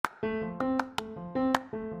Hello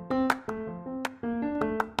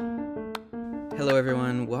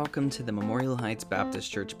everyone, welcome to the Memorial Heights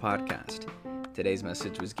Baptist Church podcast. Today's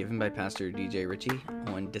message was given by Pastor DJ Ritchie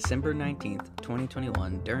on December 19th,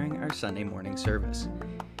 2021 during our Sunday morning service.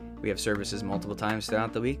 We have services multiple times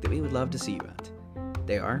throughout the week that we would love to see you at.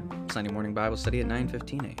 They are Sunday morning Bible study at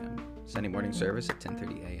 9:15 a.m., Sunday morning service at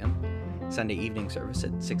 10:30 a.m., Sunday evening service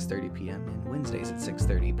at 6:30 p.m., and Wednesdays at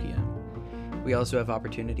 6:30 p.m. We also have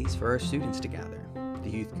opportunities for our students to gather.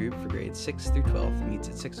 The youth group for grades 6 through 12 meets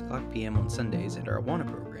at 6 o'clock p.m. on Sundays, and our Awana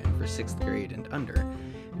program for 6th grade and under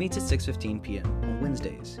meets at 6:15 p.m. on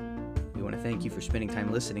Wednesdays. We want to thank you for spending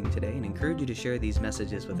time listening today and encourage you to share these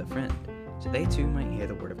messages with a friend so they too might hear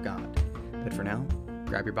the Word of God. But for now,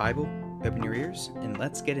 grab your Bible, open your ears, and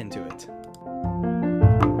let's get into it.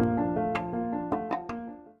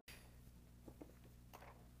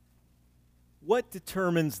 What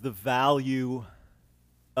determines the value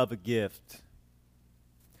of a gift?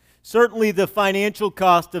 Certainly the financial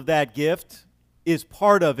cost of that gift is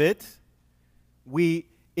part of it. We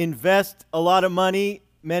invest a lot of money,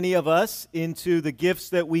 many of us, into the gifts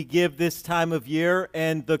that we give this time of year,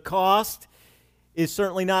 and the cost is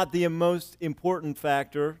certainly not the most important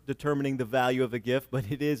factor determining the value of a gift, but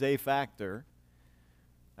it is a factor.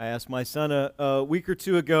 I asked my son a week or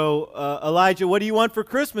two ago, Elijah, what do you want for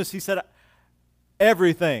Christmas? He said,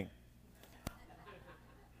 everything.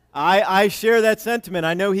 I share that sentiment.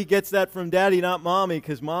 I know he gets that from Daddy, not Mommy,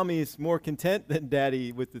 because Mommy is more content than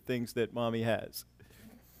Daddy with the things that Mommy has.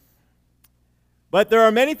 But there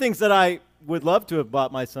are many things that I would love to have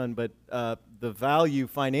bought my son, but the value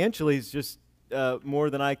financially is just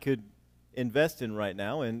more than I could invest in right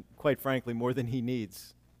now, and quite frankly, more than he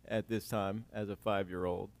needs at this time as a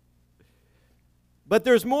 5-year-old. But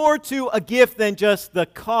there's more to a gift than just the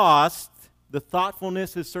cost. The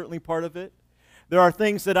thoughtfulness is certainly part of it. There are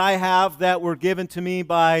things that I have that were given to me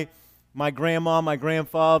by my grandma, my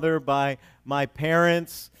grandfather, by my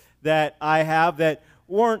parents that I have that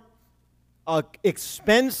weren't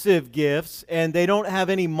expensive gifts, and they don't have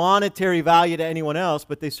any monetary value to anyone else,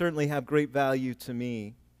 but they certainly have great value to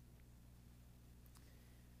me.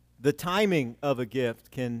 The timing of a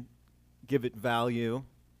gift can give it value.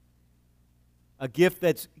 A gift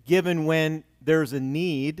that's given when there's a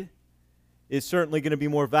need is certainly going to be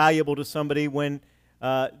more valuable to somebody when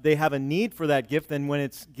they have a need for that gift than when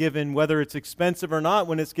it's given, whether it's expensive or not,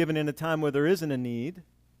 when it's given in a time where there isn't a need.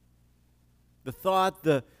 The thought,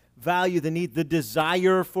 the value, the need, the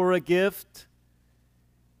desire for a gift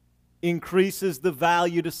increases the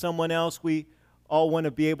value to someone else. We all want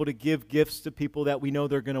to be able to give gifts to people that we know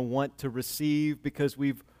they're going to want to receive, because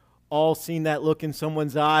we've all seen that look in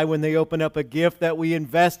someone's eye when they open up a gift that we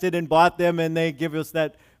invested and bought them, and they give us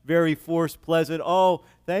that very forced, pleasant, oh,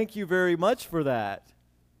 thank you very much for that.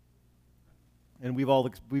 And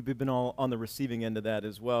we've been all on the receiving end of that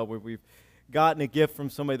as well, where we've gotten a gift from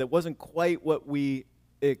somebody that wasn't quite what we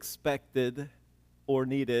expected or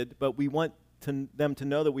needed, but we want them to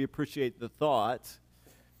know that we appreciate the thought.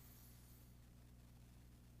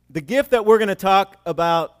 The gift that we're going to talk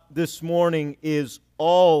about this morning is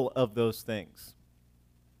all of those things.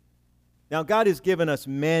 Now, God has given us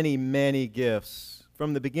many, many gifts.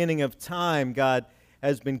 From the beginning of time, God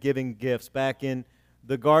has been giving gifts. Back in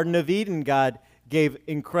the Garden of Eden, God gave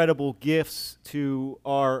incredible gifts to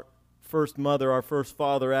our first mother, our first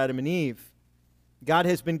father, Adam and Eve. God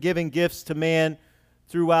has been giving gifts to man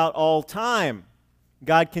throughout all time.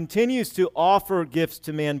 God continues to offer gifts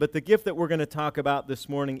to man, but the gift that we're going to talk about this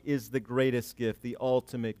morning is the greatest gift, the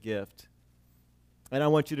ultimate gift. And I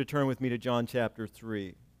want you to turn with me to John chapter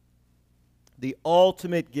 3. The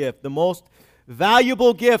ultimate gift, the most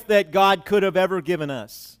valuable gift that God could have ever given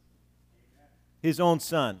us. His own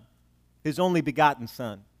Son, His only begotten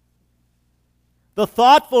Son. The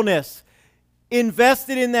thoughtfulness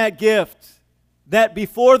invested in that gift, that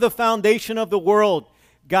before the foundation of the world,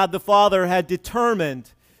 God the Father had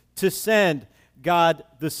determined to send God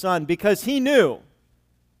the Son, because He knew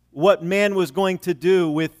what man was going to do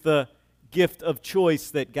with the gift of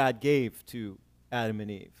choice that God gave to Adam and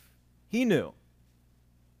Eve. He knew.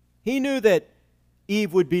 He knew that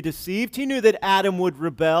Eve would be deceived. He knew that Adam would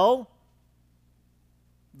rebel.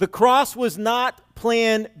 The cross was not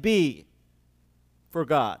plan B for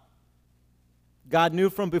God. God knew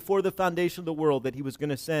from before the foundation of the world that He was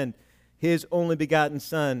going to send His only begotten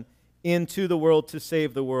Son into the world to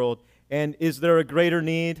save the world. And is there a greater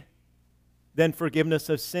need than forgiveness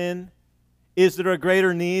of sin? Is there a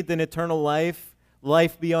greater need than eternal life,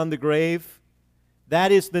 life beyond the grave?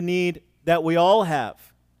 That is the need that we all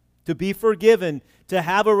have, to be forgiven, to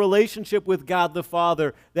have a relationship with God the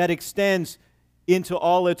Father that extends into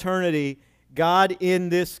all eternity, God in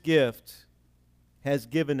this gift has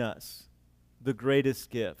given us the greatest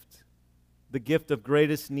gift, the gift of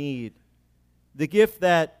greatest need, the gift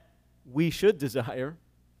that we should desire,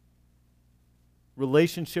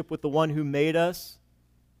 relationship with the one who made us.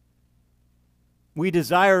 We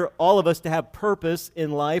desire all of us to have purpose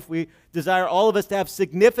in life. We desire all of us to have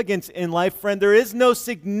significance in life. Friend, there is no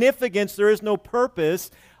significance, there is no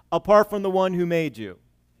purpose apart from the one who made you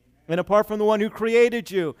and apart from the one who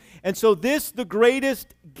created you. And so this, the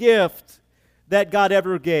greatest gift that God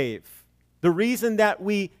ever gave, the reason that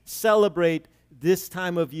we celebrate this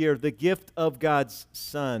time of year, the gift of God's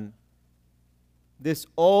Son, this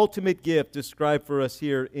ultimate gift described for us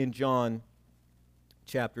here in John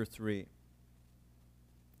chapter 3.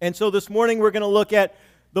 And so this morning we're going to look at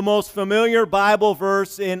the most familiar Bible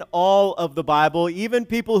verse in all of the Bible. Even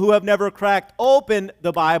people who have never cracked open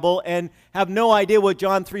the Bible and have no idea what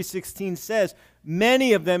John 3:16 says,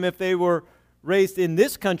 many of them, if they were raised in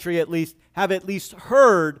this country at least, have at least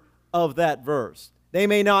heard of that verse. They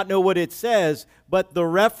may not know what it says, but the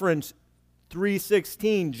reference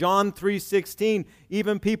 3:16, John 3:16,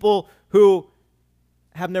 even people who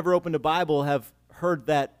have never opened a Bible have heard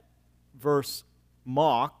that verse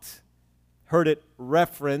mocked, heard it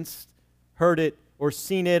referenced, heard it or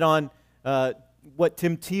seen it on what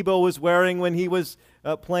Tim Tebow was wearing when he was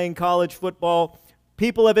playing college football.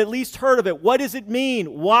 People have at least heard of it. What does it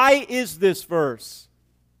mean? Why is this verse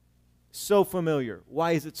so familiar?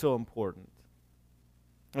 Why is it so important?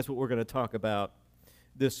 That's what we're going to talk about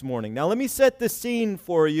this morning. Now let me set the scene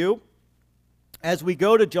for you as we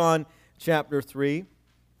go to John chapter 3.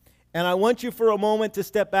 And I want you for a moment to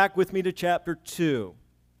step back with me to chapter 2,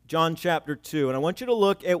 John chapter 2. And I want you to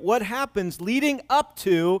look at what happens leading up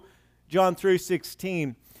to John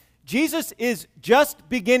 3:16. Jesus is just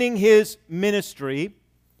beginning his ministry.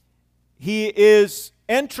 He is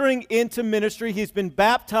entering into ministry. He's been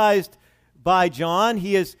baptized by John.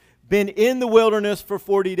 He has been in the wilderness for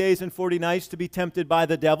 40 days and 40 nights to be tempted by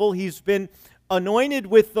the devil. He's been anointed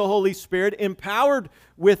with the Holy Spirit, empowered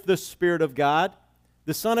with the Spirit of God.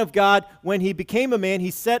 The Son of God, when he became a man, he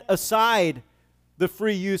set aside the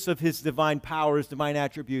free use of his divine power, his divine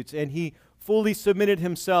attributes, and he fully submitted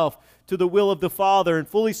himself to the will of the Father and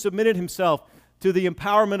fully submitted himself to the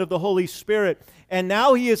empowerment of the Holy Spirit. And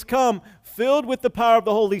now he has come filled with the power of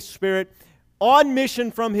the Holy Spirit, on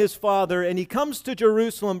mission from his Father, and he comes to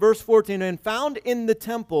Jerusalem, verse 14, and found in the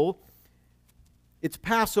temple, it's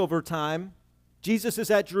Passover time, Jesus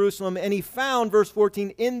is at Jerusalem, and he found, verse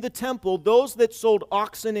 14, in the temple, those that sold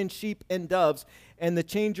oxen and sheep and doves, and the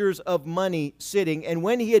changers of money sitting. And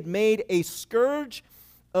when he had made a scourge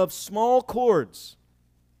of small cords,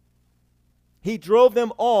 he drove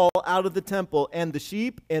them all out of the temple, and the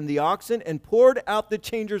sheep and the oxen, and poured out the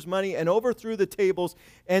changers' money, and overthrew the tables,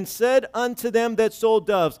 and said unto them that sold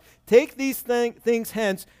doves, Take these things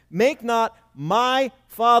hence, make not my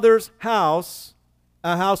Father's house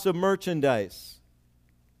a house of merchandise.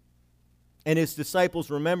 And his disciples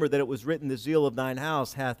remembered that it was written, The zeal of thine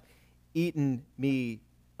house hath eaten me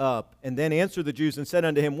up. And then answered the Jews and said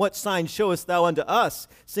unto him, What sign showest thou unto us,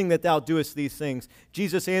 seeing that thou doest these things?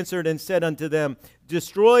 Jesus answered and said unto them,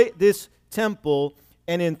 Destroy this temple,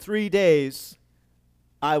 and in 3 days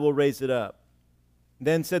I will raise it up.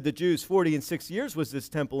 Then said the Jews, 46 years was this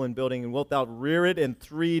temple in building, and wilt thou rear it in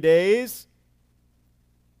 3 days?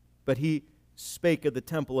 But he spake of the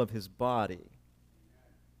temple of his body.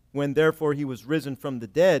 When therefore he was risen from the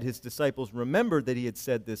dead, his disciples remembered that he had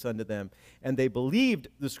said this unto them, and they believed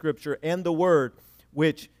the scripture and the word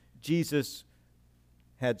which Jesus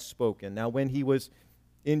had spoken. Now when he was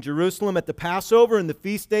in Jerusalem at the Passover and the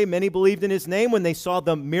feast day, many believed in his name when they saw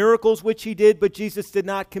the miracles which he did, but Jesus did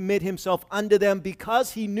not commit himself unto them,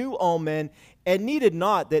 because he knew all men, and needed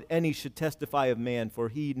not that any should testify of man, for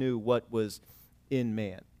he knew what was in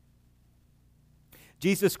man.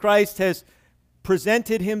 Jesus Christ has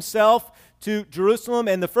presented himself to Jerusalem,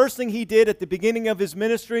 and the first thing he did at the beginning of his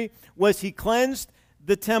ministry was he cleansed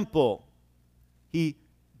the temple. He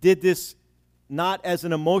did this not as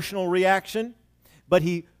an emotional reaction, but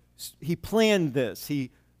he planned this. He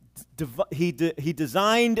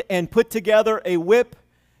designed and put together a whip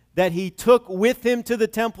that he took with him to the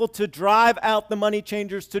temple to drive out the money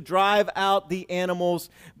changers, to drive out the animals.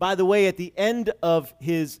 By the way, at the end of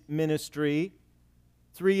his ministry,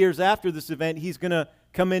 3 years after this event, he's going to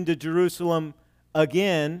come into Jerusalem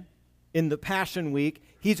again in the Passion Week.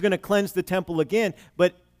 He's going to cleanse the temple again,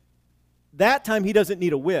 but that time he doesn't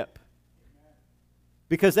need a whip,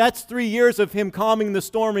 Because that's 3 years of him calming the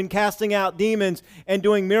storm and casting out demons and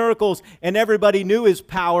doing miracles. And everybody knew his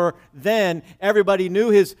power then. Everybody knew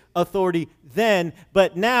his authority then.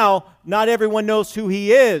 But now, not everyone knows who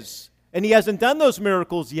he is. And he hasn't done those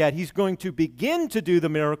miracles yet. He's going to begin to do the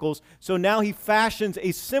miracles. So now he fashions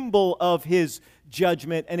a symbol of his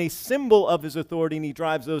judgment and a symbol of his authority. And he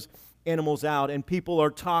drives those animals out. And people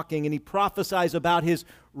are talking. And he prophesies about his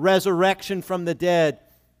resurrection from the dead.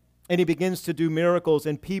 And he begins to do miracles,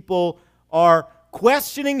 and people are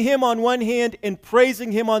questioning him on one hand and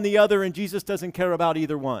praising him on the other, and Jesus doesn't care about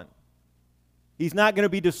either one. He's not going to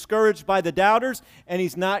be discouraged by the doubters, and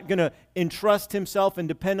he's not going to entrust himself and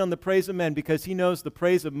depend on the praise of men, because he knows the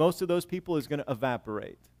praise of most of those people is going to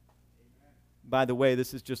evaporate. By the way,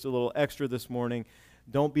 this is just a little extra this morning.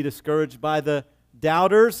 Don't be discouraged by the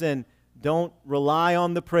doubters, and don't rely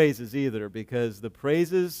on the praises either, because the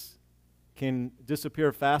praises can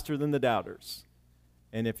disappear faster than the doubters.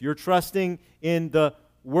 And if you're trusting in the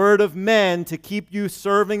word of men to keep you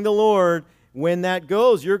serving the Lord, when that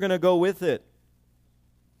goes, you're going to go with it.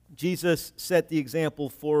 Jesus set the example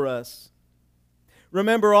for us.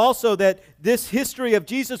 Remember also that this history of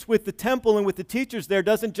Jesus with the temple and with the teachers there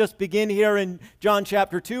doesn't just begin here in John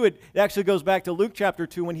chapter 2. It actually goes back to Luke chapter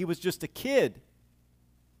 2 when he was just a kid.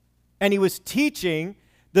 And he was teaching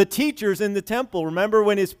the teachers in the temple. Remember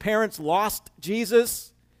when his parents lost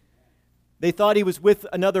Jesus? They thought he was with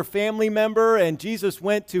another family member, and Jesus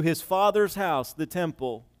went to his father's house, the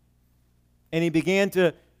temple, and he began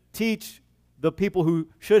to teach the people who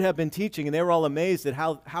should have been teaching, and they were all amazed at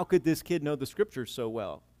how could this kid know the Scriptures so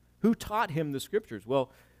well? Who taught him the Scriptures?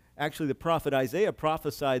 Well, actually the prophet Isaiah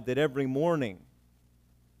prophesied that every morning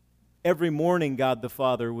God the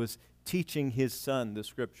Father was teaching his Son the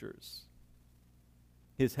Scriptures.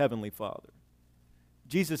 His heavenly Father.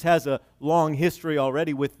 Jesus has a long history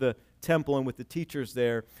already with the temple and with the teachers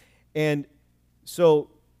there. And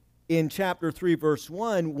so in chapter 3, verse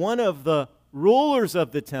 1, one of the rulers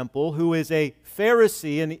of the temple, who is a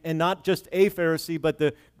Pharisee, and not just a Pharisee, but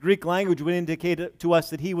the Greek language would indicate to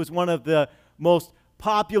us that he was one of the most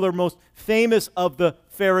popular, most famous of the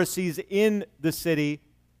Pharisees in the city,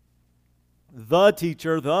 the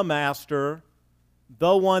teacher, the master,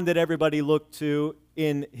 the one that everybody looked to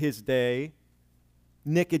in his day,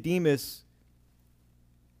 Nicodemus,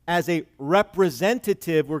 as a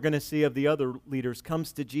representative, we're going to see, of the other leaders,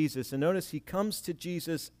 comes to Jesus. And notice he comes to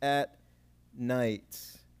Jesus at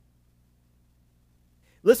night.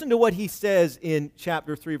 Listen to what he says in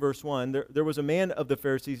chapter 3, verse 1. There was a man of the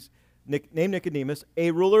Pharisees named Nicodemus,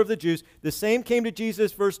 a ruler of the Jews. The same came to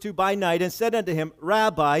Jesus, verse 2, by night, and said unto him,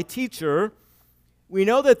 Rabbi, teacher, we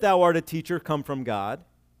know that thou art a teacher come from God.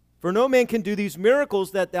 For no man can do these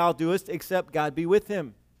miracles that thou doest except God be with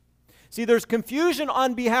him. See, there's confusion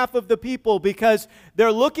on behalf of the people because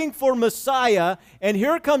they're looking for Messiah, and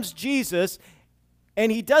here comes Jesus,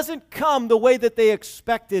 and he doesn't come the way that they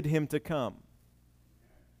expected him to come.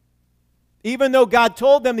 Even though God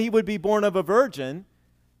told them he would be born of a virgin,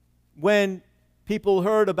 when people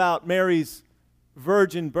heard about Mary's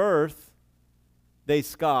virgin birth, they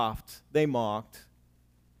scoffed, they mocked.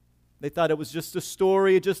 They thought it was just a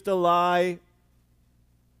story, just a lie.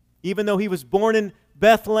 Even though he was born in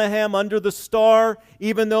Bethlehem under the star,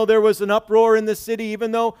 even though there was an uproar in the city,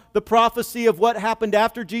 even though the prophecy of what happened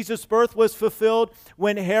after Jesus' birth was fulfilled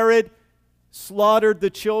when Herod slaughtered the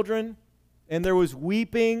children and there was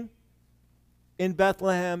weeping in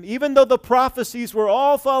Bethlehem, even though the prophecies were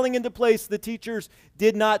all falling into place, the teachers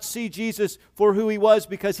did not see Jesus for who he was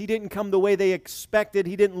because he didn't come the way they expected.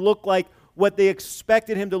 He didn't look like what they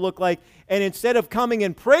expected him to look like. And instead of coming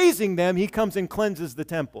and praising them, he comes and cleanses the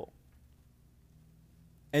temple.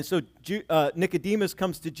 And so Nicodemus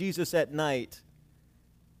comes to Jesus at night.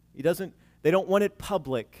 They don't want it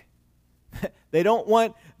public. They don't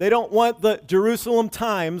want the Jerusalem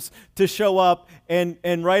Times to show up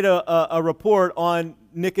and write a report on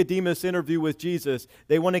Nicodemus' interview with Jesus.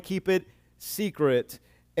 They want to keep it secret.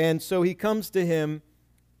 And so he comes to him,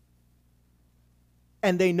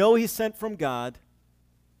 and they know he's sent from God.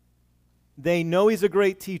 They know he's a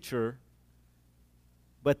great teacher,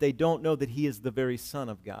 but they don't know that he is the very Son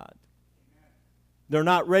of God. They're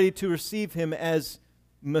not ready to receive him as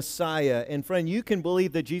Messiah. And friend, you can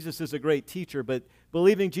believe that Jesus is a great teacher, but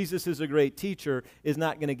believing Jesus is a great teacher is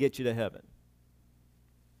not going to get you to heaven.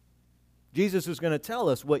 Jesus is going to tell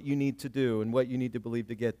us what you need to do and what you need to believe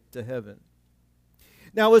to get to heaven.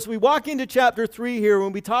 Now, as we walk into chapter 3 here,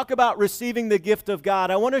 when we talk about receiving the gift of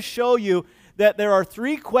God, I want to show you that there are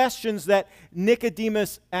 3 questions that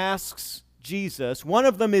Nicodemus asks Jesus. One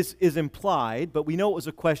of them is implied, but we know it was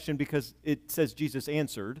a question because it says Jesus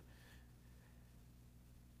answered.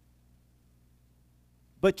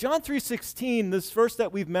 But John 3:16, this verse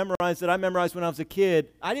that we've memorized, that I memorized when I was a kid,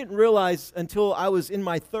 I didn't realize until I was in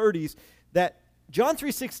my 30s that John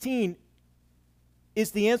 3:16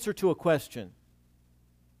 is the answer to a question.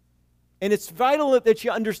 And it's vital that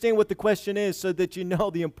you understand what the question is so that you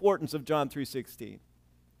know the importance of John 3:16.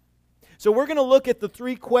 So we're going to look at the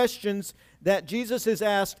three questions that Jesus is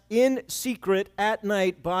asked in secret at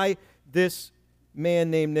night by this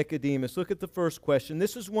man named Nicodemus. Look at the first question.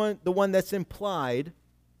 This is the one that's implied.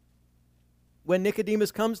 When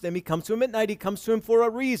Nicodemus comes to him, he comes to him at night, he comes to him for a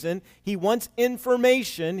reason. He wants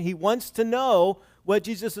information. He wants to know what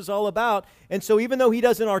Jesus is all about. And so even though he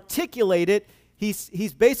doesn't articulate it,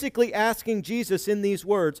 he's basically asking Jesus in these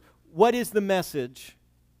words, what is the message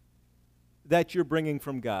that you're bringing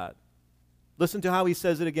from God? Listen to how he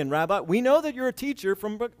says it again. Rabbi, we know that you're a teacher.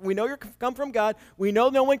 We know you come from God. We know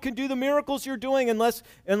no one can do the miracles you're doing unless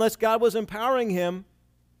God was empowering him.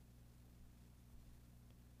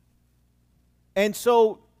 And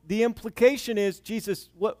so the implication is, Jesus,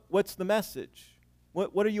 what's the message?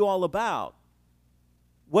 What are you all about?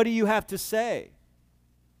 What do you have to say?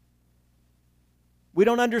 We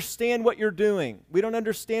don't understand what you're doing. We don't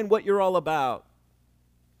understand what you're all about.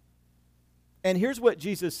 And here's what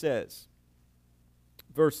Jesus says.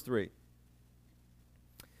 Verse 3.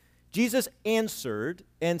 Jesus answered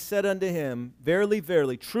and said unto him, verily,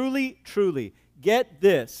 verily, truly, truly, get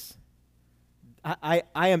this. I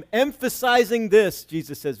am emphasizing this,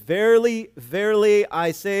 Jesus says, verily, verily,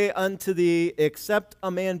 I say unto thee, except a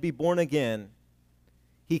man be born again,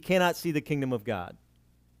 he cannot see the kingdom of God.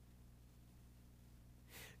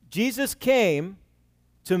 Jesus came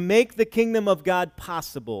to make the kingdom of God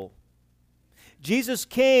possible. Jesus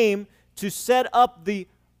came to set up the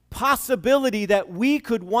possibility that we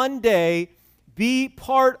could one day be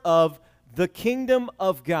part of the kingdom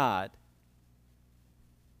of God.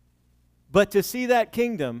 But to see that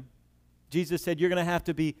kingdom, Jesus said, you're going to have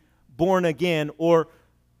to be born again, or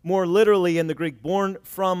more literally in the Greek, born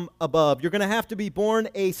from above. You're going to have to be born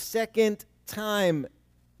a second time,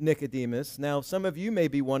 Nicodemus. Now, some of you may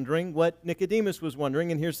be wondering what Nicodemus was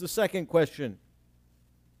wondering, and here's the second question.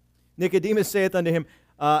 Nicodemus saith unto him,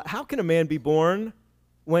 how can a man be born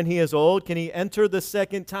when he is old? Can he enter the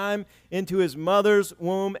second time into his mother's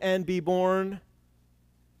womb and be born?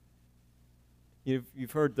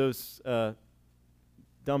 You've heard those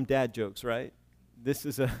dumb dad jokes, right?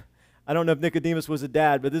 I don't know if Nicodemus was a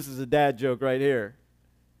dad, but this is a dad joke right here.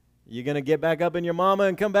 You going to get back up in your mama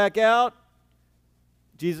and come back out?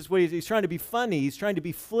 Jesus, he's trying to be funny. He's trying to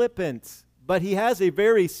be flippant. But he has a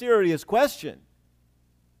very serious question.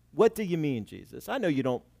 What do you mean, Jesus? I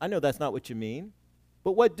know that's not what you mean.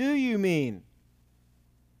 But what do you mean?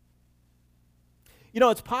 You know,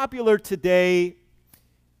 it's popular today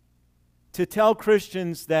to tell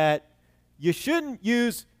Christians that you shouldn't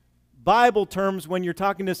use Bible terms when you're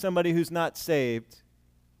talking to somebody who's not saved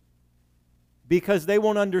because they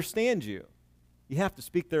won't understand you. You have to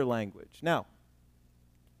speak their language. Now,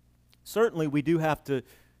 certainly we do have to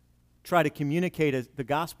try to communicate the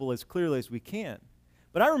gospel as clearly as we can.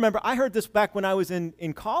 But I remember, I heard this back when I was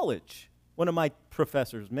in college. One of my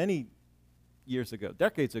professors, many years ago,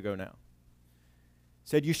 decades ago now,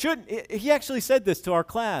 said you shouldn't, he actually said this to our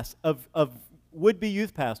class of would-be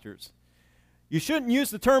youth pastors. You shouldn't use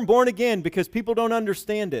the term born again because people don't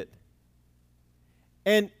understand it.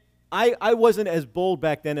 And I wasn't as bold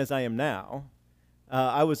back then as I am now.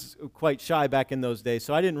 I was quite shy back in those days,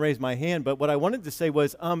 so I didn't raise my hand. But what I wanted to say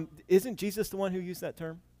was, isn't Jesus the one who used that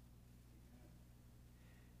term?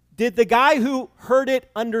 Did the guy who heard it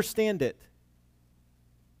understand it?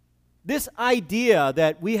 This idea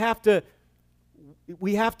that we have to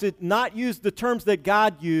not use the terms that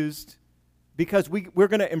God used because we're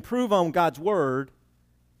going to improve on God's word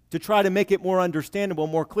to try to make it more understandable,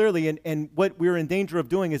 more clearly, and what we're in danger of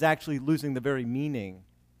doing is actually losing the very meaning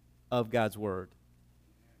of God's word.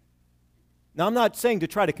 Now, I'm not saying to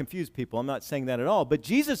try to confuse people. I'm not saying that at all. But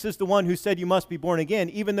Jesus is the one who said you must be born again,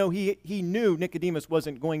 even though he knew Nicodemus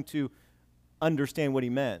wasn't going to understand what he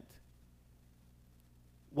meant.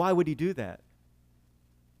 Why would he do that?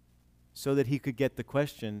 So that he could get the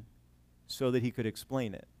question, so that he could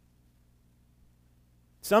explain it.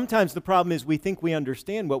 Sometimes the problem is we think we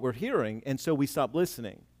understand what we're hearing, and so we stop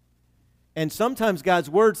listening. And sometimes God's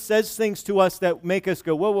word says things to us that make us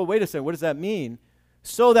go, whoa, wait a second, what does that mean?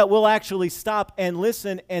 So that we'll actually stop and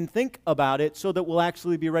listen and think about it so that we'll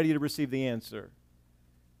actually be ready to receive the answer.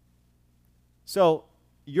 So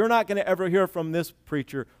you're not going to ever hear from this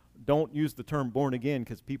preacher, don't use the term born again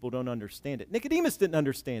because people don't understand it. Nicodemus didn't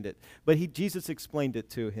understand it, but Jesus explained it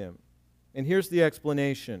to him. And here's the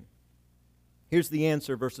explanation. Here's the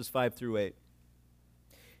answer, verses 5 through 8.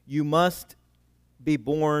 You must be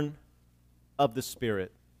born of the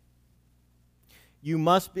Spirit. You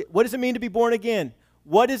must be. What does it mean to be born again?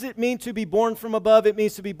 What does it mean to be born from above? It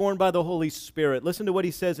means to be born by the Holy Spirit. Listen to what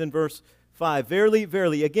he says in verse 5. Verily,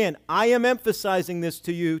 verily. Again, I am emphasizing this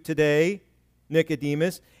to you today,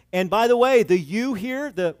 Nicodemus. And by the way, the you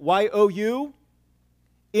here, the Y-O-U,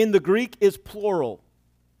 in the Greek is plural.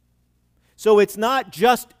 So it's not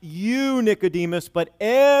just you, Nicodemus, but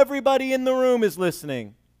everybody in the room is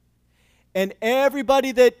listening. And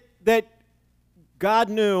everybody that God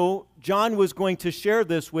knew John was going to share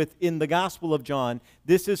this with in the Gospel of John,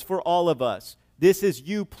 this is for all of us. This is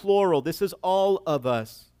you, plural. This is all of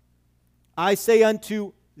us. I say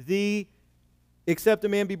unto thee, except a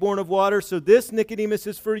man be born of water. So this, Nicodemus,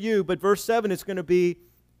 is for you. But verse 7 is going to be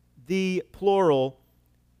the plural.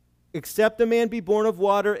 Except a man be born of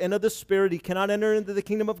water and of the Spirit, he cannot enter into the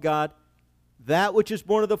kingdom of God. That which is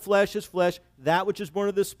born of the flesh is flesh. That which is born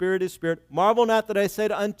of the Spirit is spirit. Marvel not that I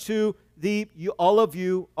said unto thee, all of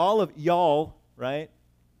y'all, right?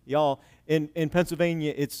 Y'all. In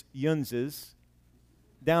Pennsylvania, it's yunzes.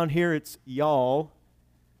 Down here, it's y'all.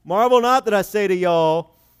 Marvel not that I say to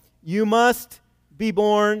y'all, you must be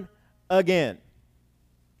born again.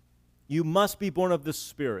 You must be born of the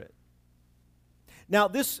Spirit. Now,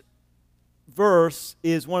 this verse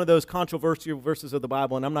is one of those controversial verses of the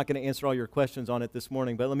Bible, and I'm not going to answer all your questions on it this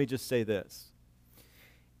morning, but let me just say this.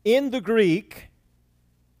 In the Greek,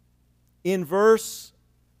 in verse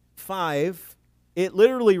 5, it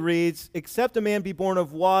literally reads, except a man be born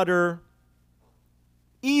of water,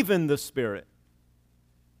 even the Spirit.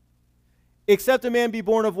 Except a man be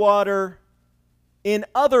born of water, in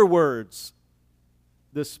other words,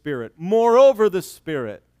 the Spirit. Moreover, the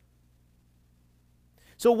Spirit.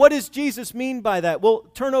 So what does Jesus mean by that? Well,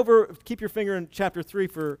 turn over, keep your finger in chapter 3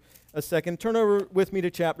 for a second. Turn over with me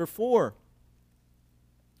to chapter 4.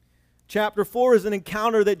 Chapter 4 is an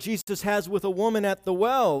encounter that Jesus has with a woman at the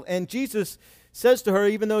well. And Jesus says to her,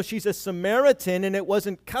 even though she's a Samaritan and it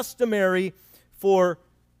wasn't customary for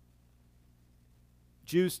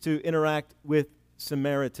Jews to interact with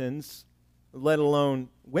Samaritans, let alone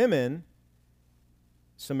women,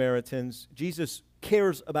 Samaritans, Jesus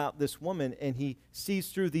cares about this woman, and he sees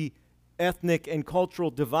through the ethnic and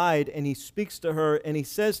cultural divide, and he speaks to her, and he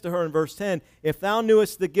says to her in verse 10, if thou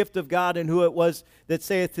knewest the gift of God and who it was that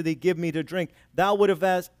saith to thee, give me to drink, thou would have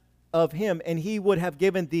asked of him, and he would have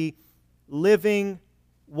given thee living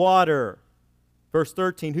water. Verse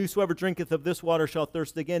 13, whosoever drinketh of this water shall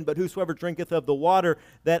thirst again, but whosoever drinketh of the water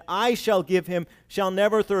that I shall give him shall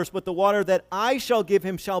never thirst, but the water that I shall give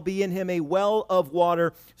him shall be in him a well of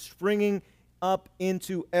water springing up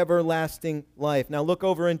into everlasting life. Now look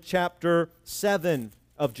over in chapter 7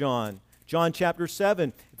 of John. John chapter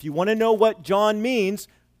 7. If you want to know what John means,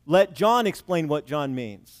 let John explain what John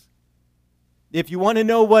means. If you want to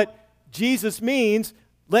know what Jesus means,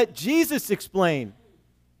 let Jesus explain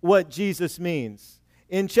what Jesus means.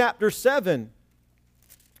 In chapter 7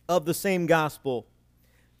 of the same gospel,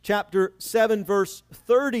 chapter 7, verse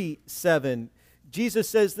 37, Jesus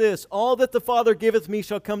says this, all that the Father giveth me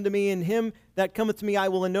shall come to me, and him that cometh to me I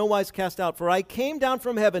will in no wise cast out. For I came down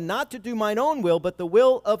from heaven not to do mine own will, but the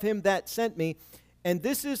will of him that sent me. And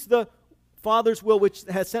this is the Father's will which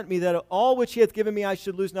hath sent me, that all which he hath given me I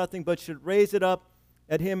should lose nothing, but should raise it up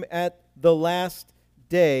at him at the last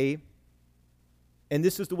day. And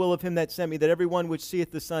this is the will of him that sent me, that every one which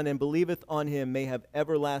seeth the Son and believeth on him may have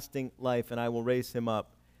everlasting life, and I will raise him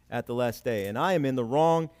up at the last day. And I am in the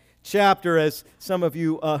wrong chapter, as some of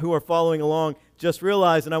you who are following along just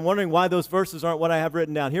realized, and I'm wondering why those verses aren't what I have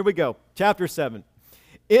written down. Here we go. Chapter 7.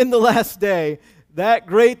 In the last day, that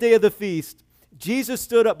great day of the feast, Jesus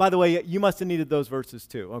stood up. By the way, you must have needed those verses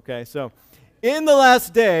too, okay? So, in the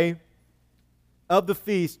last day of the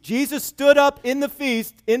feast, Jesus stood up in the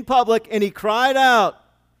feast in public, and he cried out,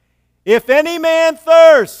 if any man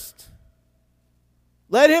thirst,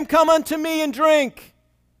 let him come unto me and drink.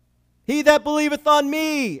 He that believeth on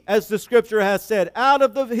me, as the Scripture hath said, out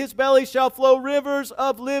of his belly shall flow rivers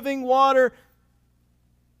of living water.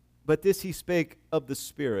 But this he spake of the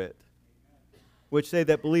Spirit, which they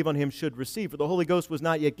that believe on him should receive. For the Holy Ghost was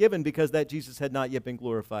not yet given, because that Jesus had not yet been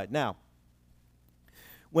glorified. Now,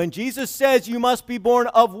 when Jesus says you must be born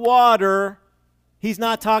of water, he's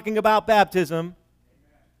not talking about baptism.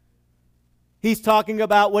 He's talking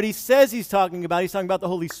about what he says he's talking about. He's talking about the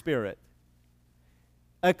Holy Spirit.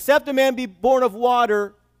 Except a man be born of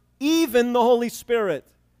water, even the Holy Spirit.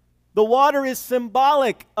 The water is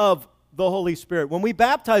symbolic of the Holy Spirit. When we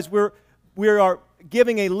baptize, we are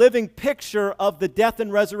giving a living picture of the death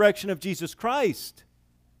and resurrection of Jesus Christ.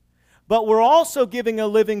 but we're also giving a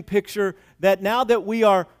living picture that now that we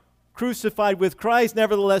are crucified with Christ,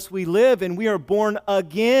 nevertheless we live, and we are born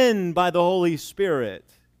again by the Holy Spirit.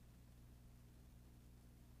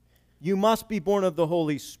 You must be born of the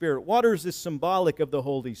Holy Spirit. Waters is symbolic of the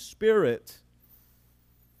Holy Spirit.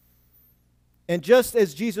 And just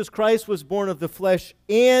as Jesus Christ was born of the flesh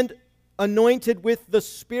and anointed with the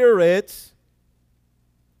Spirit,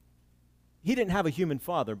 he didn't have a human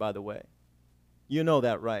father, by the way. You know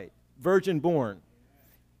that, right? Virgin born.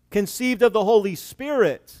 Conceived of the Holy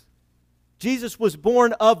Spirit. Jesus was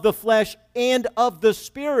born of the flesh and of the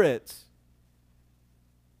Spirit.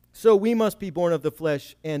 So we must be born of the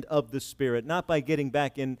flesh and of the Spirit, not by getting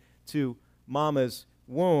back into mama's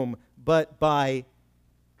womb, but by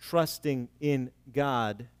trusting in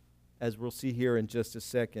God, as we'll see here in just a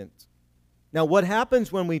second. Now, what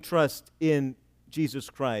happens when we trust in Jesus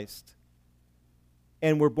Christ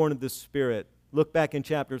and we're born of the Spirit? Look back in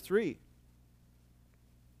chapter 3.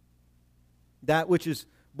 That which is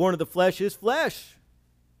born of the flesh is flesh.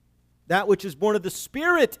 That which is born of the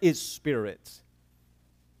Spirit is spirit.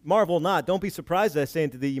 Marvel not. Don't be surprised that I say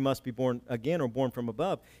unto thee, you must be born again or born from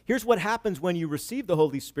above. Here's what happens when you receive the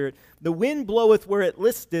Holy Spirit. The wind bloweth where it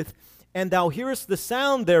listeth, and thou hearest the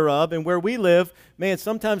sound thereof. And where we live, man,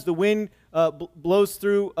 sometimes the wind blows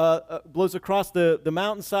across the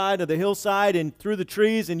mountainside or the hillside and through the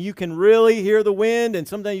trees, and you can really hear the wind, and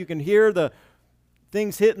sometimes you can hear the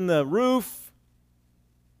things hitting the roof.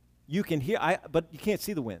 You can hear, but you can't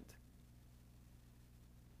see the wind.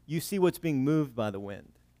 You see what's being moved by the wind.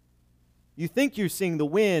 You think you're seeing the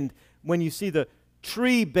wind when you see the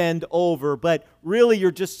tree bend over, but really you're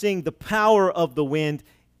just seeing the power of the wind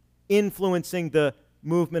influencing the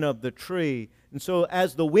movement of the tree. And so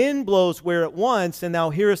as the wind blows where it wants, and thou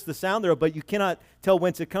hearest the sound thereof, but you cannot tell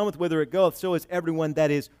whence it cometh, whither it goeth, so is everyone that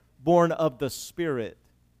is born of the Spirit.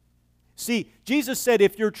 See, Jesus said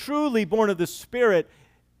if you're truly born of the Spirit,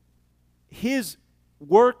 His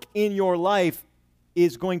work in your life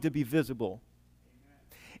is going to be visible.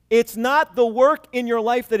 It's not the work in your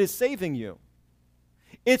life that is saving you.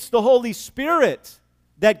 It's the Holy Spirit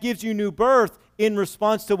that gives you new birth in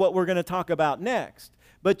response to what we're going to talk about next.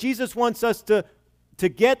 But Jesus wants us to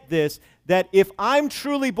get this, that if I'm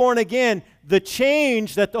truly born again, the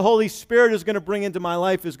change that the Holy Spirit is going to bring into my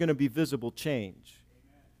life is going to be visible change.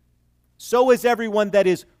 So is everyone that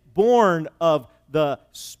is born of the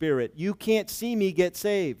Spirit. You can't see me get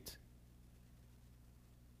saved.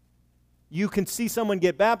 You can see someone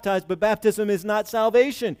get baptized, but baptism is not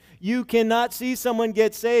salvation. You cannot see someone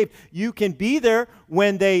get saved. You can be there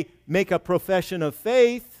when they make a profession of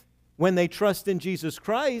faith, when they trust in Jesus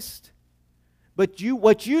Christ. But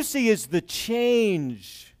what you see is the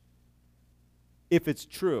change, if it's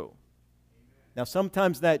true. Now,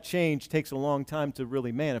 sometimes that change takes a long time to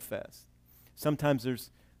really manifest.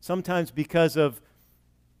 Sometimes because of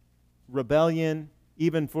rebellion,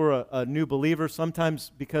 even for a new believer, sometimes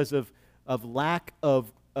because of lack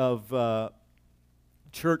of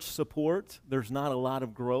church support, there's not a lot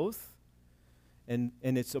of growth, and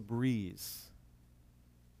it's a breeze.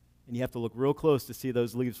 And you have to look real close to see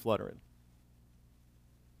those leaves fluttering.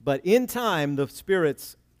 But in time, the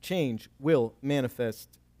Spirit's change will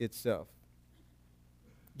manifest itself.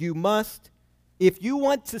 You must, if you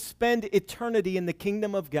want to spend eternity in the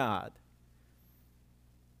kingdom of God,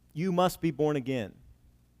 you must be born again.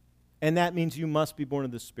 And that means you must be born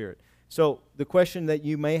of the Spirit. So the question that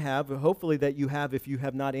you may have, hopefully that you have if you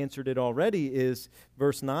have not answered it already, is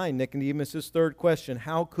verse 9, Nicodemus' third question.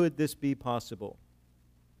 How could this be possible?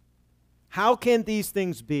 How can these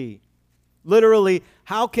things be? Literally,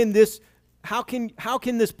 how can this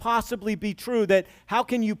possibly be true? That how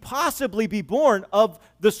can you possibly be born of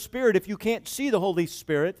the Spirit if you can't see the Holy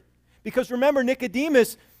Spirit? Because remember,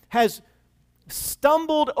 Nicodemus has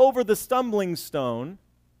stumbled over the stumbling stone.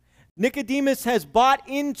 Nicodemus has bought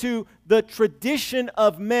into the tradition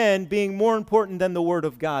of men being more important than the Word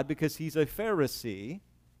of God because he's a Pharisee.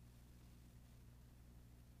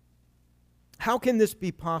 How can this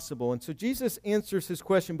be possible? And so Jesus answers his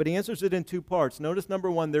question, but he answers it in two parts. Notice, number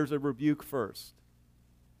one, there's a rebuke first.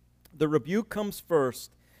 The rebuke comes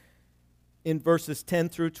first in verses 10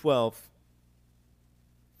 through 12.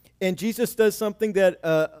 And Jesus does something that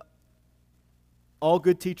all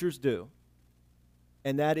good teachers do,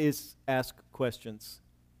 and that is ask questions.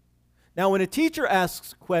 Now, when a teacher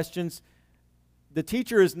asks questions, the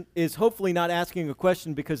teacher is hopefully not asking a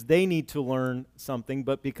question because they need to learn something,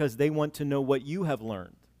 but because they want to know what you have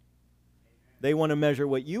learned. They want to measure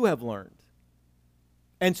what you have learned.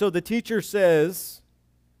 And so the teacher says,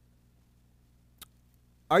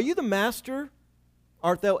 are you the master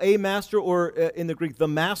Art thou a master, or in the Greek, the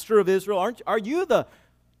master of Israel? Are you the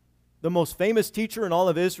most famous teacher in all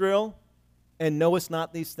of Israel, and knowest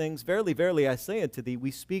not these things? Verily, verily, I say unto thee,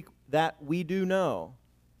 we speak that we do know,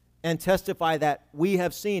 and testify that we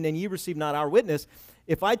have seen, and ye receive not our witness.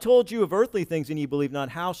 If I told you of earthly things, and ye believe not,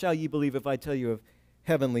 how shall ye believe if I tell you of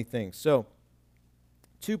heavenly things? So,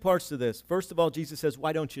 two parts to this. First of all, Jesus says,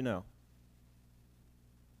 why don't you know?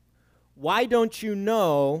 Why don't you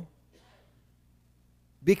know?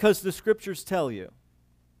 Because the Scriptures tell you,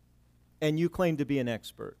 and you claim to be an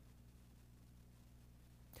expert.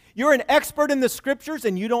 You're an expert in the Scriptures,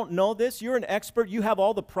 and you don't know this. You're an expert. You have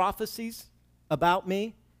all the prophecies about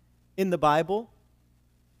me in the Bible.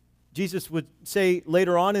 Jesus would say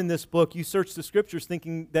later on in this book, you search the Scriptures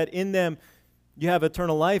thinking that in them you have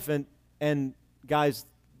eternal life. And guys,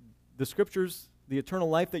 the Scriptures, the eternal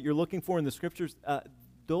life that you're looking for in the Scriptures,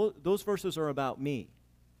 those verses are about me.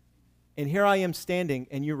 And here I am standing,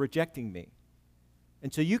 and you're rejecting me.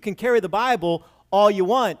 And so you can carry the Bible all you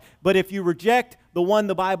want, but if you reject the one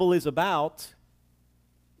the Bible is about,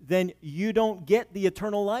 then you don't get the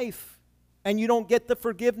eternal life, and you don't get the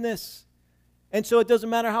forgiveness. And so it doesn't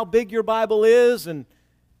matter how big your Bible is and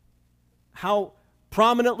how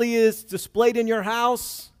prominently it is displayed in your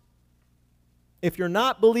house. If you're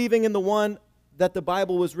not believing in the one that the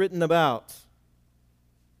Bible was written about,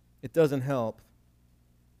 it doesn't help.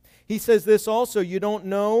 He says this also, you don't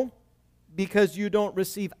know because you don't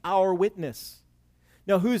receive our witness.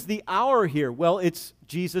 Now, who's the our here? Well, it's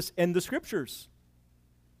Jesus and the Scriptures.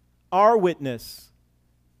 Our witness.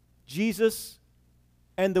 Jesus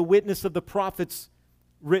and the witness of the prophets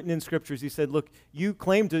written in Scriptures. He said, look, you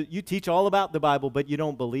teach all about the Bible, but you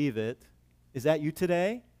don't believe it. Is that you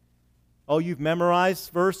today? Oh, you've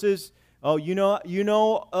memorized verses. Oh, you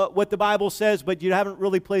know what the Bible says, but you haven't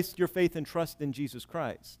really placed your faith and trust in Jesus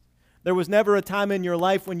Christ. There was never a time in your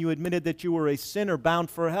life when you admitted that you were a sinner bound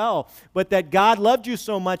for hell, but that God loved you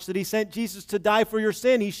so much that He sent Jesus to die for your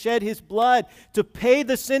sin. He shed His blood to pay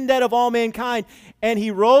the sin debt of all mankind, and He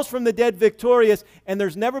rose from the dead victorious. And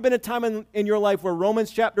there's never been a time in your life where Romans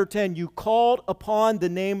chapter 10, you called upon the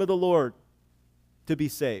name of the Lord to be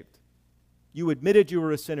saved. You admitted you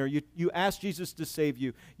were a sinner. You asked Jesus to save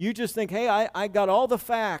you. You just think, hey, I got all the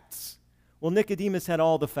facts. Well, Nicodemus had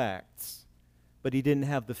all the facts, but he didn't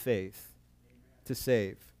have the faith to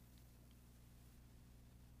save.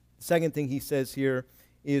 The second thing he says here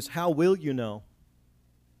is, how will you know?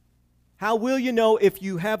 How will you know if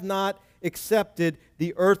you have not accepted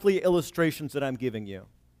the earthly illustrations that I'm giving you?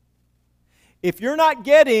 If you're not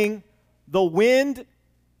getting the wind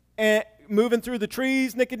moving through the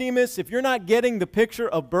trees, Nicodemus, if you're not getting the picture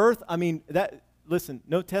of birth, listen,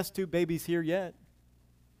 no test tube babies here yet.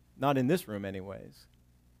 Not in this room anyways.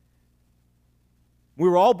 We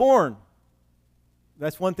were all born.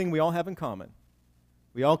 That's one thing we all have in common.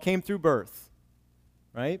 We all came through birth,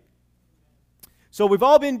 right? So we've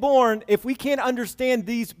all been born. If we can't understand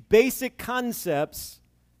these basic concepts,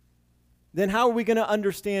 then how are we going to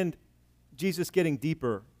understand Jesus getting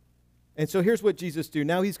deeper? And so here's what Jesus do.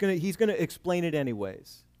 Now he's going to explain it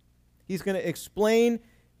anyways. He's going to explain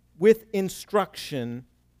with instruction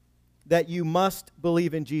that you must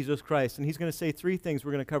believe in Jesus Christ. And he's going to say three things.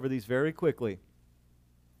 We're going to cover these very quickly.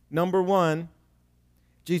 Number one,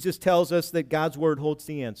 Jesus tells us that God's Word holds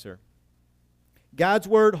the answer. God's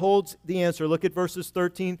Word holds the answer. Look at verses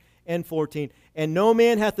 13 and 14. And no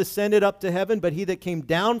man hath ascended up to heaven, but he that came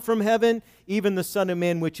down from heaven, even the Son of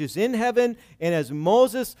Man which is in heaven. And as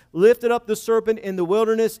Moses lifted up the serpent in the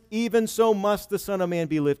wilderness, even so must the Son of Man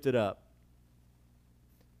be lifted up.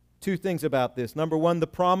 Two things about this. Number one, the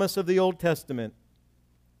promise of the Old Testament.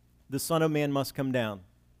 The Son of Man must come down.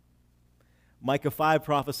 Micah 5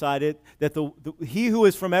 prophesied it, that he who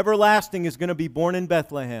is from everlasting is going to be born in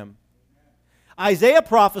Bethlehem. Isaiah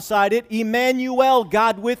prophesied it, Emmanuel,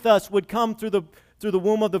 God with us, would come through the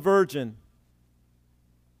womb of the Virgin.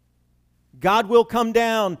 God will come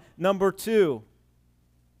down. Number two,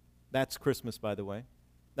 that's Christmas, by the way.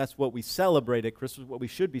 That's what we celebrate at Christmas, what we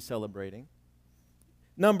should be celebrating.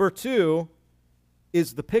 Number two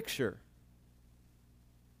is the picture.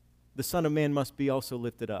 The Son of Man must be also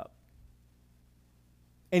lifted up.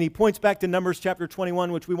 And he points back to Numbers chapter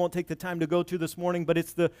 21, which we won't take the time to go to this morning, but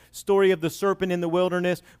it's the story of the serpent in the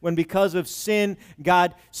wilderness, when because of sin,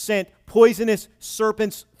 God sent poisonous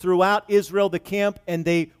serpents throughout Israel, the camp, and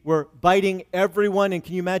they were biting everyone. And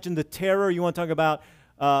can you imagine the terror? You want to talk about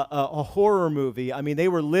a horror movie. I mean, they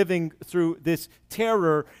were living through this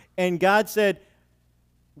terror, and God said,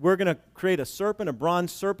 we're going to create a serpent, a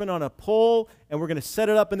bronze serpent on a pole, and we're going to set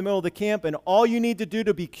it up in the middle of the camp, and all you need to do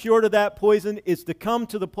to be cured of that poison is to come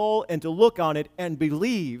to the pole and to look on it and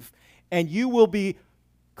believe, and you will be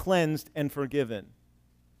cleansed and forgiven.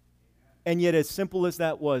 And yet, as simple as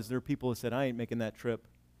that was, there are people who said, I ain't making that trip.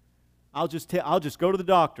 I'll just go to the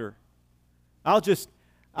doctor. I'll just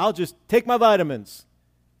take my vitamins.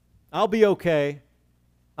 I'll be okay.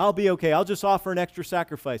 I'll be okay. I'll just offer an extra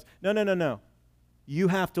sacrifice. No. You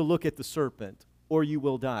have to look at the serpent or you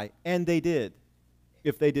will die. And they did,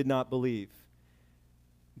 if they did not believe.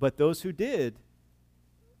 But those who did,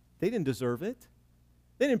 they didn't deserve it.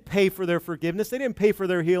 They didn't pay for their forgiveness. They didn't pay for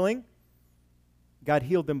their healing. God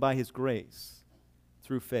healed them by His grace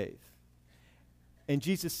through faith. And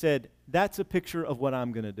Jesus said, that's a picture of what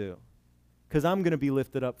I'm going to do. Because I'm going to be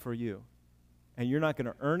lifted up for you. And you're not going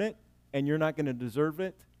to earn it, and you're not going to deserve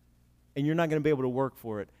it, and you're not going to be able to work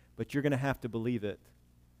for it, but you're going to have to believe it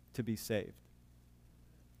to be saved.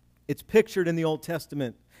 It's pictured in the Old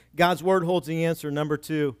Testament. God's Word holds the answer. Number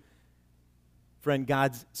 2, friend,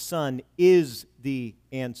 God's Son is the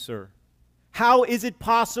answer. How is it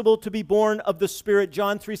possible to be born of the Spirit?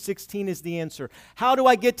 John 3:16 is the answer. How do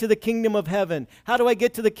I get to the kingdom of heaven? How do I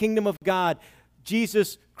get to the kingdom of God?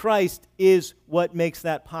 Jesus Christ is what makes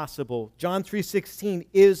that possible. John 3:16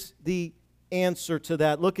 is the answer to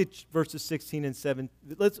that. Look at verses 16 and 7.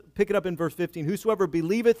 Let's pick it up in verse 15. Whosoever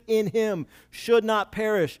believeth in Him should not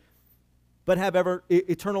perish, but have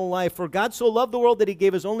eternal life. For God so loved the world that He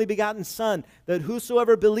gave His only begotten Son, that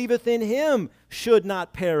whosoever believeth in Him should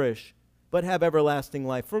not perish, but have everlasting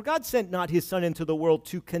life. For God sent not His Son into the world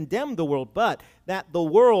to condemn the world, but that the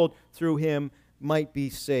world through Him might be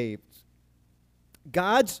saved.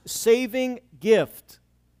 God's saving gift,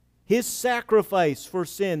 His sacrifice for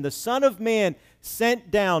sin, the Son of Man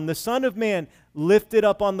sent down, the Son of Man lifted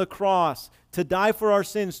up on the cross to die for our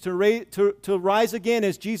sins, to rise again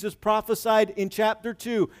as Jesus prophesied in chapter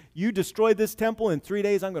 2. You destroy this temple, in 3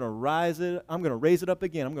 days I'm going to raise it up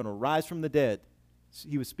again. I'm going to rise from the dead.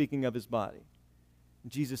 He was speaking of His body.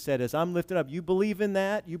 And Jesus said, as I'm lifted up, you believe in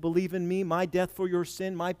that, you believe in me, my death for your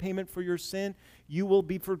sin, my payment for your sin, you will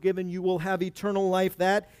be forgiven, you will have eternal life.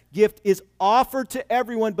 That gift is offered to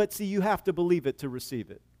everyone, but see, you have to believe it to receive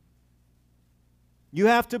it. You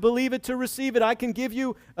have to believe it to receive it. I can give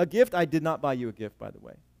you a gift. I did not buy you a gift, by the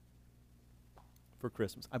way, for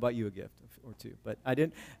Christmas. I bought you a gift or two, but I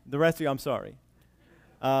didn't. The rest of you, I'm sorry.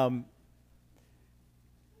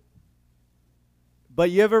 But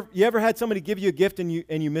you ever had somebody give you a gift and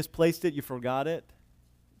you misplaced it, you forgot it?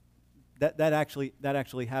 That actually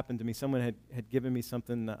happened to me. Someone had given me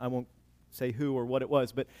something. I won't say who or what it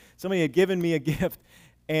was, but somebody had given me a gift,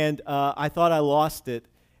 and I thought I lost it,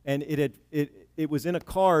 and it was in a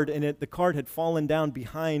card, and the card had fallen down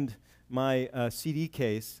behind my CD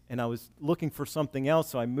case, and I was looking for something else,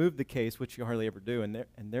 so I moved the case, which you hardly ever do, and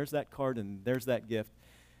there's that card, and there's that gift.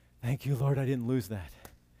 Thank you, Lord, I didn't lose that.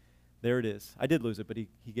 There it is. I did lose it, but he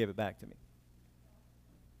gave it back to me.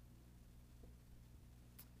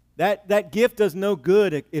 That gift does no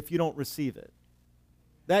good if you don't receive it.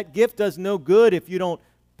 That gift does no good if you don't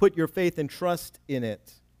put your faith and trust in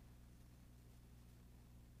it.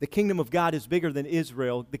 The kingdom of God is bigger than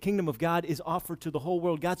Israel. The kingdom of God is offered to the whole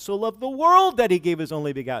world. God so loved the world that He gave His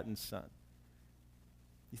only begotten Son.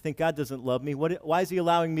 You think God doesn't love me? Why is He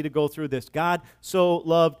allowing me to go through this? God so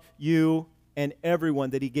loved you and everyone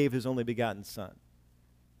that He gave His only begotten Son,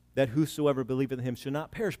 that whosoever believeth in Him should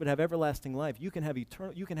not perish but have everlasting life. You can have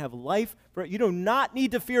eternal. You can have life. You do not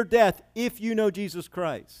need to fear death if you know Jesus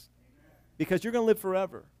Christ, because you're going to live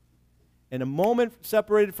forever. In a moment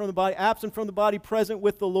separated from the body, absent from the body, present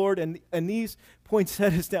with the Lord, and these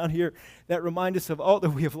poinsettias down here that remind us of all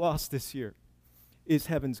that we have lost this year is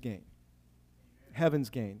heaven's gain. Heaven's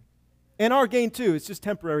gain. And our gain too. It's just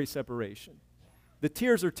temporary separation. The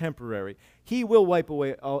tears are temporary. He will wipe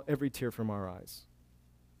away every tear from our eyes.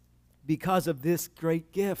 Because of this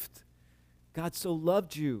great gift, God so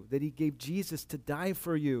loved you that He gave Jesus to die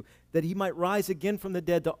for you, that He might rise again from the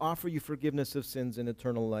dead to offer you forgiveness of sins and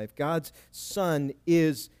eternal life. God's Son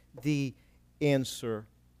is the answer.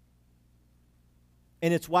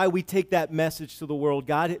 And it's why we take that message to the world.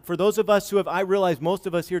 God, for those of us I realize most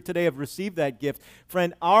of us here today have received that gift.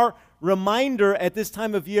 Friend, our reminder at this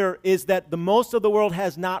time of year is that the most of the world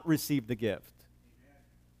has not received the gift.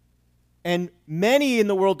 And many in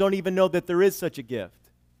the world don't even know that there is such a gift.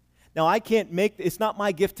 Now, it's not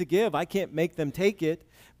my gift to give. I can't make them take it,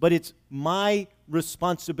 but it's my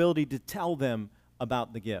responsibility to tell them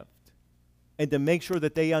about the gift and to make sure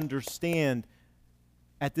that they understand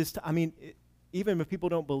at this time. I mean, even if people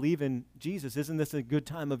don't believe in Jesus, isn't this a good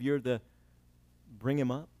time of year to bring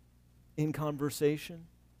him up in conversation.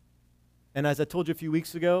 And as I told you a few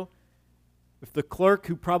weeks ago, if the clerk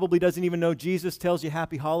who probably doesn't even know Jesus tells you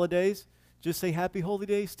happy holidays, just say happy holy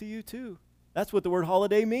days to you too. That's what the word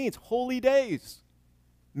holiday means, holy days.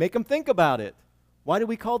 Make them think about it. Why do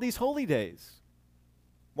we call these holy days?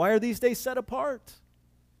 Why are these days set apart?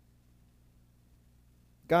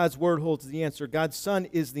 God's word holds the answer. God's Son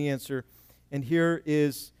is the answer. And here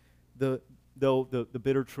is the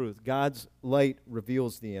bitter truth. God's light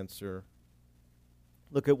reveals the answer.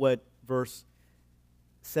 Look at what verse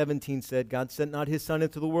 17 said. God sent not his Son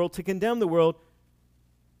into the world to condemn the world,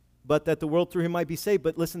 but that the world through him might be saved.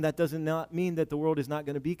 But listen, that does not mean that the world is not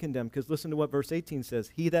going to be condemned, because listen to what verse 18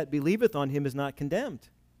 says. He that believeth on him is not condemned,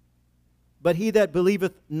 but he that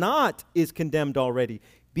believeth not is condemned already,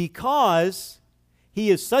 because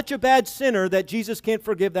he is such a bad sinner that Jesus can't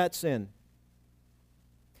forgive that sin.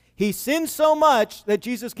 He sins so much that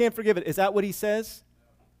Jesus can't forgive it. Is that what he says?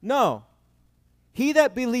 No. He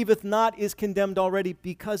that believeth not is condemned already,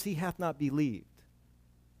 because he hath not believed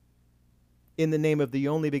in the name of the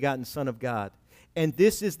only begotten Son of God. And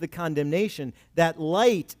this is the condemnation, that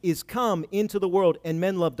light is come into the world, and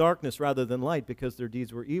men love darkness rather than light, because their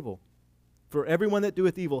deeds were evil. For everyone that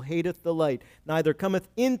doeth evil hateth the light, neither cometh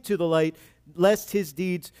into the light, lest his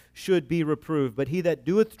deeds should be reproved. But he that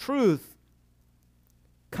doeth truth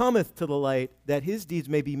cometh to the light, that his deeds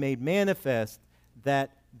may be made manifest,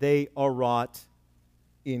 that they are wrought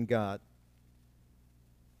in God.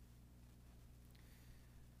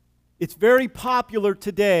 It's very popular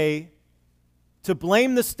today to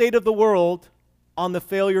blame the state of the world on the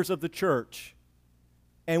failures of the church.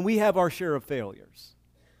 And we have our share of failures.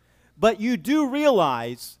 But you do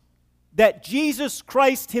realize that Jesus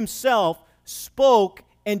Christ himself spoke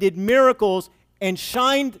and did miracles and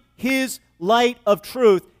shined his light of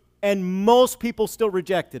truth, and most people still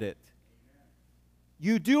rejected it.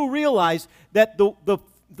 You do realize that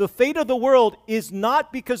the fate of the world is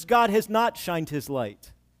not because God has not shined his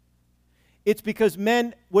light. It's because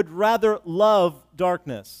men would rather love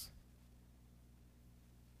darkness.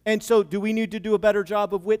 And so, do we need to do a better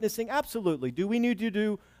job of witnessing? Absolutely. Do we need to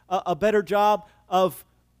do a better job of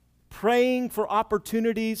praying for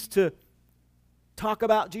opportunities to talk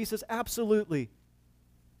about Jesus? Absolutely.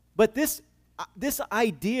 But this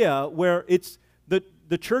idea where it's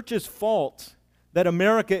the church's fault that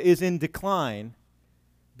America is in decline,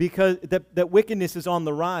 because that wickedness is on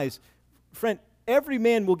the rise, friend, every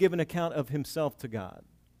man will give an account of himself to God.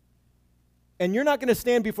 And you're not going to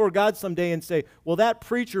stand before God someday and say, well, that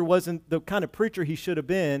preacher wasn't the kind of preacher he should have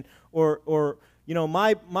been, or you know,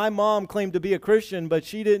 my mom claimed to be a Christian, but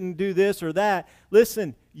she didn't do this or that.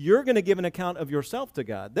 Listen, you're going to give an account of yourself to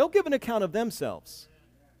God. They'll give an account of themselves.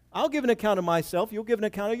 I'll give an account of myself. You'll give an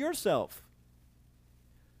account of yourself.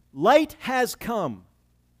 Light has come.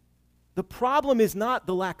 The problem is not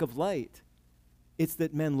the lack of light. It's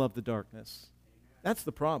that men love the darkness. That's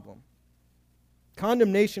the problem.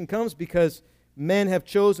 Condemnation comes because men have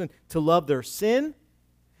chosen to love their sin,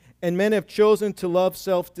 and men have chosen to love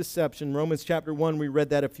self-deception. Romans chapter 1, we read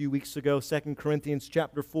that a few weeks ago. 2 Corinthians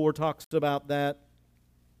chapter 4 talks about that.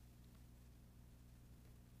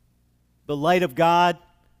 The light of God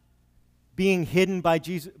being hidden by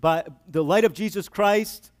Jesus, by the light of Jesus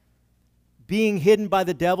Christ being hidden by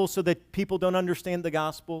the devil so that people don't understand the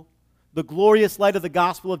gospel. The glorious light of the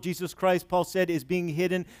gospel of Jesus Christ, Paul said, is being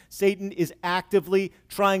hidden. Satan is actively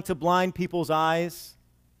trying to blind people's eyes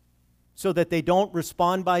so that they don't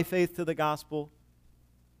respond by faith to the gospel.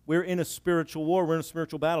 We're in a spiritual war. We're in a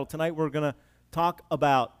spiritual battle. Tonight we're going to talk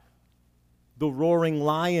about the roaring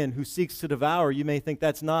lion who seeks to devour. You may think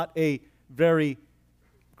that's not a very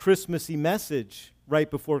Christmassy message right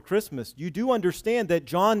before Christmas. You do understand that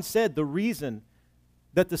John said the reason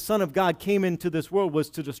that the Son of God came into this world was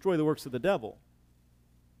to destroy the works of the devil.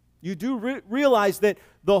 You do realize that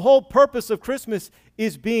the whole purpose of Christmas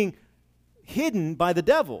is being hidden by the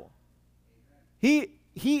devil. He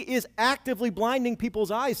is actively blinding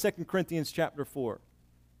people's eyes, 2 Corinthians chapter 4.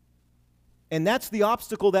 And that's the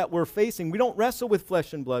obstacle that we're facing. We don't wrestle with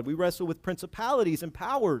flesh and blood. We wrestle with principalities and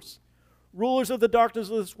powers, rulers of the darkness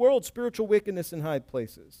of this world, spiritual wickedness in high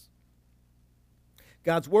places.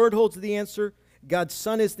 God's word holds the answer. God's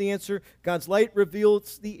Son is the answer. God's light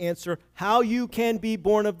reveals the answer. How you can be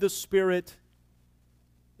born of the Spirit,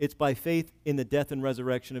 it's by faith in the death and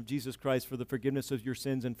resurrection of Jesus Christ for the forgiveness of your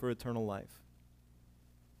sins and for eternal life.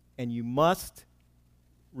 And you must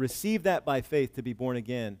receive that by faith to be born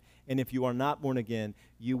again. And if you are not born again,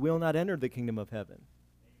 you will not enter the kingdom of heaven.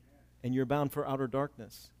 And you're bound for outer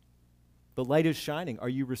darkness. The light is shining. Are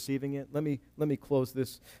you receiving it? Let me close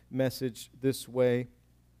this message this way.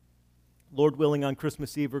 Lord willing, on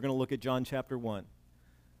Christmas Eve, we're going to look at John chapter 1,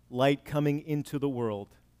 light coming into the world.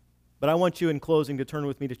 But I want you, in closing, to turn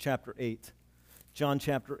with me to chapter 8, John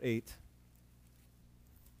chapter 8,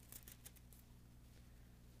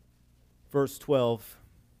 verse 12.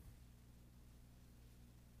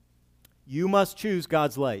 You must choose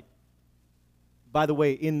God's light. By the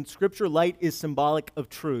way, in Scripture, light is symbolic of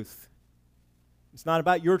truth. It's not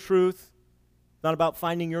about your truth. It's not about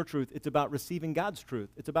finding your truth. It's about receiving God's truth.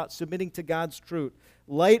 It's about submitting to God's truth.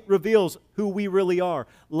 Light reveals who we really are.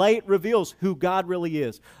 Light reveals who God really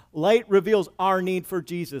is. Light reveals our need for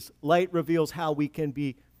Jesus. Light reveals how we can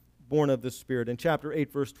be born of the Spirit. In chapter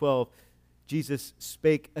 8, verse 12, Jesus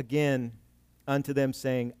spake again unto them,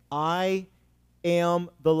 saying, I am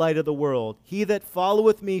the light of the world. He that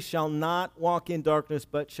followeth me shall not walk in darkness,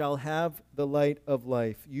 but shall have the light of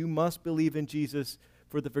life. You must believe in Jesus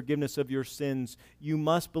for the forgiveness of your sins. You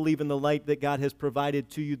must believe in the light that God has provided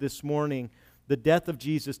to you this morning, the death of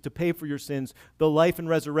Jesus to pay for your sins, the life and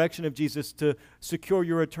resurrection of Jesus to secure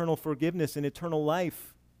your eternal forgiveness and eternal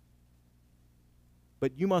life.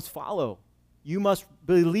 But you must follow. You must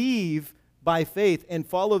believe by faith and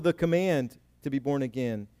follow the command to be born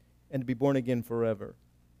again, and to be born again forever.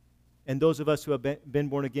 And those of us who have been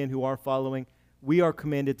born again, who are following, we are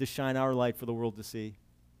commanded to shine our light for the world to see. Amen.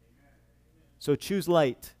 So choose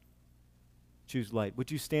light. Choose light.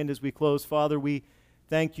 Would you stand as we close? Father, we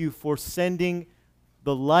thank you for sending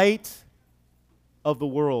the light of the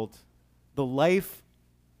world, the life,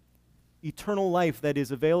 eternal life that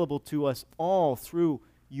is available to us all through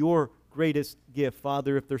your greatest gift.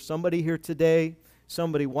 Father, if there's somebody here today,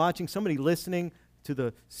 somebody watching, somebody listening to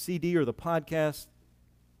the CD or the podcast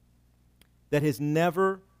that has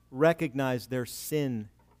never recognized their sin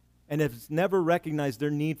and has never recognized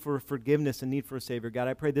their need for forgiveness and need for a Savior, God,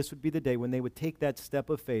 I pray this would be the day when they would take that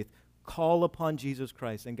step of faith, call upon Jesus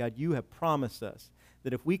Christ. And God, you have promised us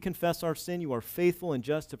that if we confess our sin, you are faithful and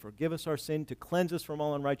just to forgive us our sin, to cleanse us from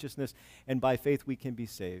all unrighteousness, and by faith we can be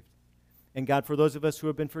saved. And God, for those of us who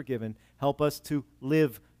have been forgiven, help us to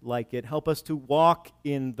live like it. Help us to walk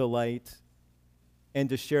in the light and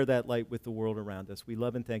to share that light with the world around us. We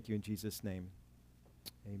love and thank you in Jesus' name.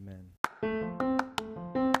 Amen.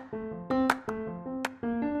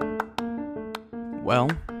 Well,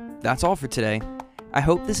 that's all for today. I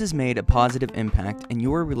hope this has made a positive impact in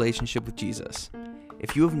your relationship with Jesus.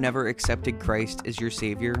 If you have never accepted Christ as your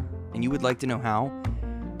Savior and you would like to know how,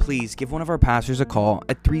 please give one of our pastors a call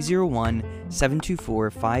at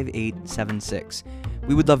 301-724-5876.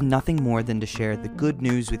 We would love nothing more than to share the good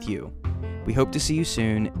news with you. We hope to see you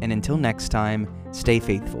soon, and until next time, stay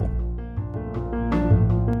faithful.